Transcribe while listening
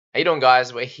How you doing,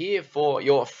 guys? We're here for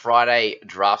your Friday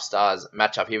Draft Stars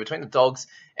matchup here between the Dogs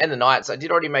and the Knights. I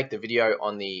did already make the video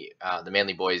on the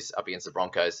Manly boys up against the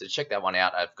Broncos, so check that one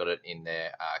out. I've got it in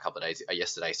there a couple of days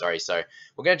yesterday. Sorry. So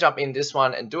we're going to jump in this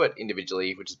one and do it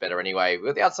individually, which is better anyway. We've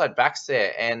got the outside backs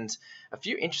there and a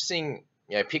few interesting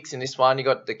picks in this one. You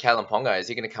got the Kalen Ponga. Is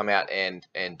he going to come out and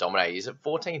dominate? He's at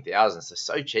 14,000,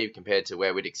 so cheap compared to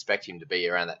where we'd expect him to be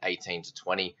around that 18 to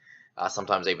 20.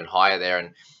 Sometimes even higher there,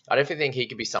 and I definitely think he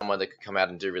could be someone that could come out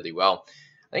and do really well.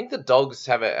 I think the Dogs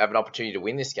have an opportunity to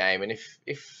win this game, and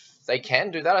if they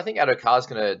can do that, I think Addo-Carr's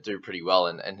going to do pretty well,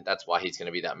 and that's why he's going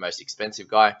to be that most expensive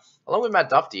guy, along with Matt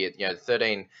Duffy at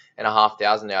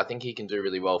 13,500 now. I think he can do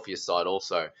really well for your side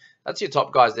also. That's your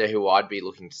top guys there who I'd be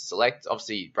looking to select.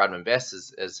 Obviously, Bradman Best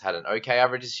has had an okay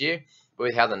average this year, but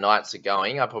with how the Knights are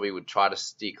going, I probably would try to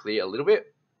steer clear a little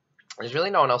bit. There's really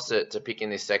no one else to pick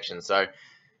in this section, so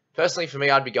personally, for me,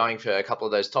 I'd be going for a couple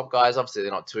of those top guys. Obviously,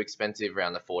 they're not too expensive,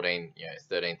 around the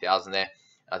 13,000 there.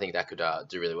 I think that could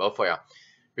do really well for you.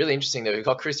 Really interesting that we've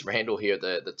got Chris Randall here at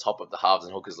the top of the halves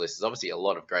and hookers list. There's obviously a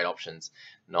lot of great options.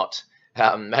 Not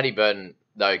Matty Burton,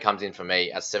 though, comes in for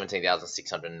me at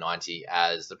 17,690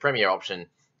 as the premier option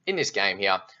in this game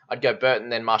here. I'd go Burton,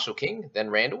 then Marshall King, then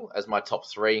Randall as my top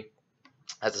three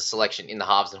as a selection in the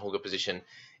halves and hooker position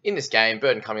in this game.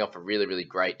 Burton coming off a really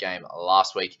great game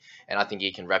last week, and I think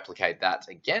he can replicate that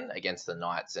again against the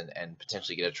Knights and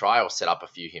potentially get a try or set up a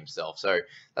few himself. So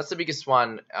that's the biggest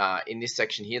one in this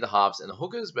section here, the halves and the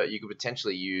hookers, but you could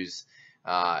potentially use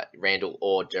Randall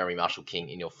or Jeremy Marshall King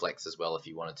in your flex as well if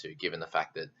you wanted to, given the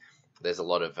fact that there's a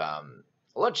lot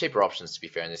of cheaper options, to be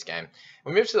fair, in this game.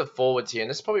 We move to the forwards here,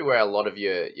 and this is probably where a lot of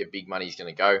your big money is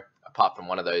going to go, apart from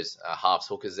one of those halves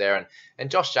hookers there.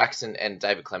 And Josh Jackson and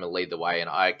David Clement lead the way, and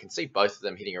I can see both of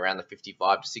them hitting around the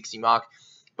 55 to 60 mark.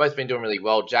 Both been doing really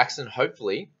well. Jackson,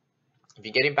 hopefully, if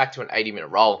you get him back to an 80-minute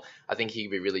roll, I think he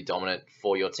could be really dominant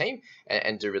for your team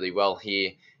and do really well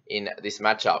here in this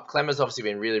matchup. Clemmer's obviously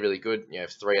been really good,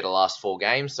 3 of the last 4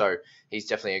 games, so he's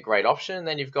definitely a great option. And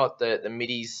then you've got the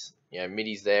middies,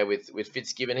 middies there with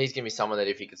Fitzgibbon. He's going to be someone that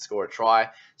if he could score a try,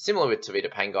 similar with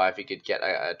Tavita Pangai, if he could get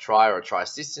a try or a try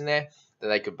assist in there, then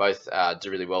they could both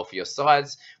do really well for your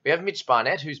sides. We have Mitch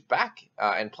Barnett, who's back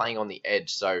and playing on the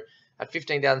edge. So at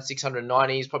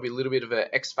 15,690, he's probably a little bit of an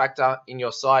X factor in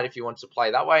your side if you want to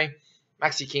play that way.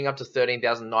 Maxi King up to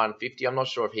 13,950. I'm not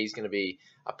sure if he's going to be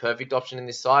a perfect option in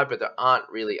this side, but there aren't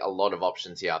really a lot of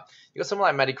options here. You've got someone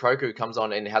like Matty Croker who comes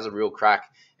on and has a real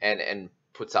crack and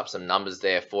puts up some numbers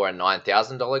there for a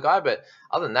 $9,000 guy, but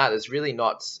other than that, there's really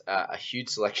not a huge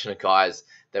selection of guys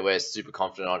that we're super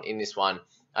confident on in this one.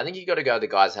 I think you've got to go with the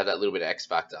guys that have that little bit of X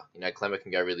factor. Clemmer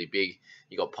can go really big.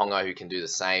 You got Ponga who can do the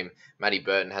same. Matty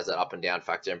Burton has that up and down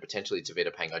factor, and potentially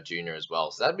Tavita Pangai Jr. as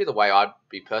well. So that'd be the way I'd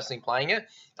be personally playing it.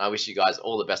 I wish you guys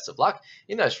all the best of luck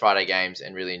in those Friday games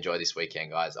and really enjoy this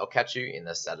weekend, guys. I'll catch you in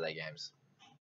the Saturday games.